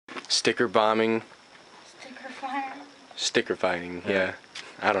Sticker bombing. Sticker fire. Sticker fighting, yeah.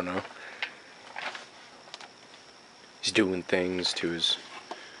 I don't know. He's doing things to his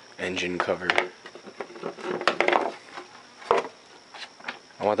engine cover.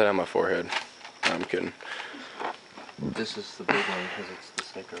 I want that on my forehead. No, I'm kidding. This is the big one because it's the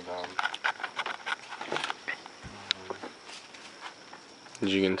sticker bomb.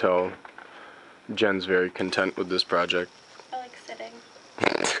 As you can tell, Jen's very content with this project. I like sitting.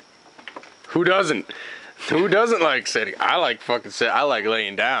 Who doesn't? Who doesn't like sitting? I like fucking sit. I like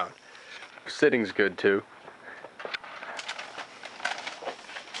laying down. Sitting's good too.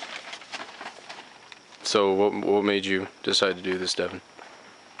 So what made you decide to do this, Devon?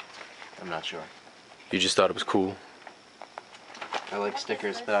 I'm not sure. You just thought it was cool? I like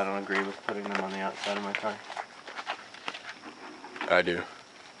stickers, but I don't agree with putting them on the outside of my car. I do.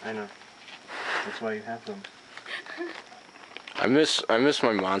 I know. That's why you have them. I miss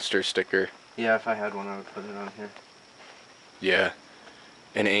my monster sticker. Yeah, if I had one, I would put it on here. Yeah.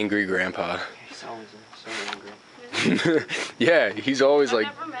 An angry grandpa. He's always so angry. Yeah, he's always like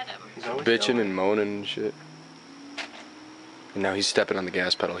I've never met him. He's always bitching yelling. and moaning and shit. And now he's stepping on the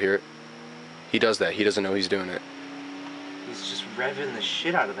gas pedal. Hear it? He does that. He doesn't know he's doing it. He's just revving the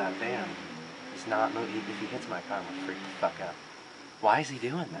shit out of that van. He's not moving. If he hits my car, I'm gonna freak the fuck out. Why is he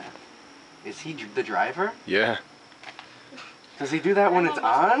doing that? Is he the driver? Yeah. Does he do that when it's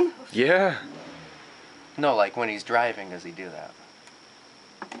on? Yeah. No, like when he's driving, does he do that?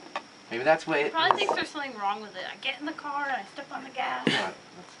 Maybe that's why it. Probably thinks there's something wrong with it. I get in the car and I step on the gas. What? It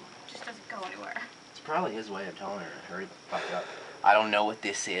just doesn't go anywhere. It's probably his way of telling her to hurry the fuck up. I don't know what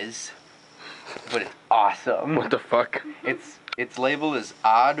this is, but it's awesome. What the fuck? It's labeled as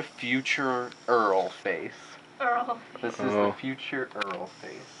Odd Future Earl Face. Earl. This is the future Earl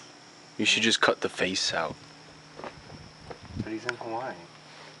face. You should just cut the face out. But he's in Hawaii.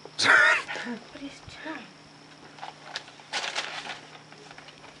 What he's doing.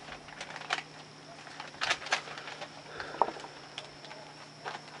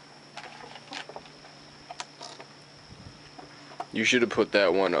 You should have put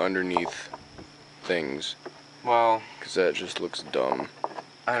that one underneath things, Well, because that just looks dumb.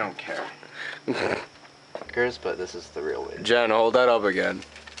 I don't care. Stickers, but this is the real way. Jen, hold that up again.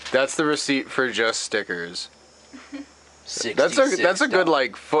 That's the receipt for just stickers. That's a good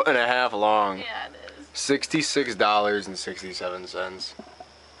like foot and a half long. Yeah, it is. $66.67.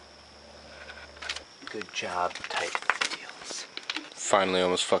 Good job, type deals. Finally,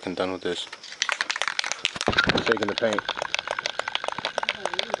 almost fucking done with this. Taking the paint.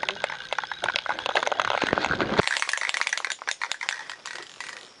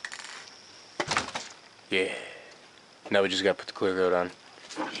 Yeah. Now we just gotta put the clear coat on.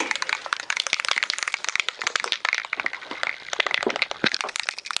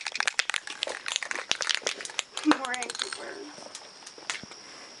 More angry birds.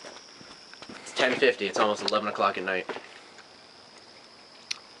 It's 10:50. It's almost 11 o'clock at night.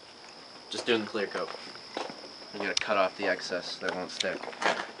 Just doing the clear coat. I'm gonna cut off the excess that won't stick.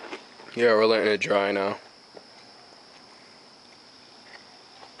 Yeah, we're letting it dry now.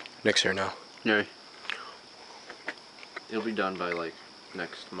 Nick's here now. Yeah. It'll be done by like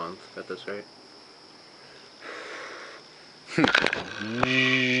next month at this rate.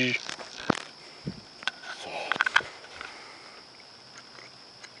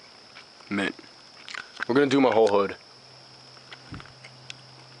 Mint. We're gonna do my whole hood.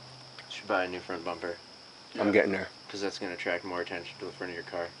 Should buy a new front bumper. I'm getting there. Because that's gonna attract more attention to the front of your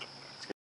car.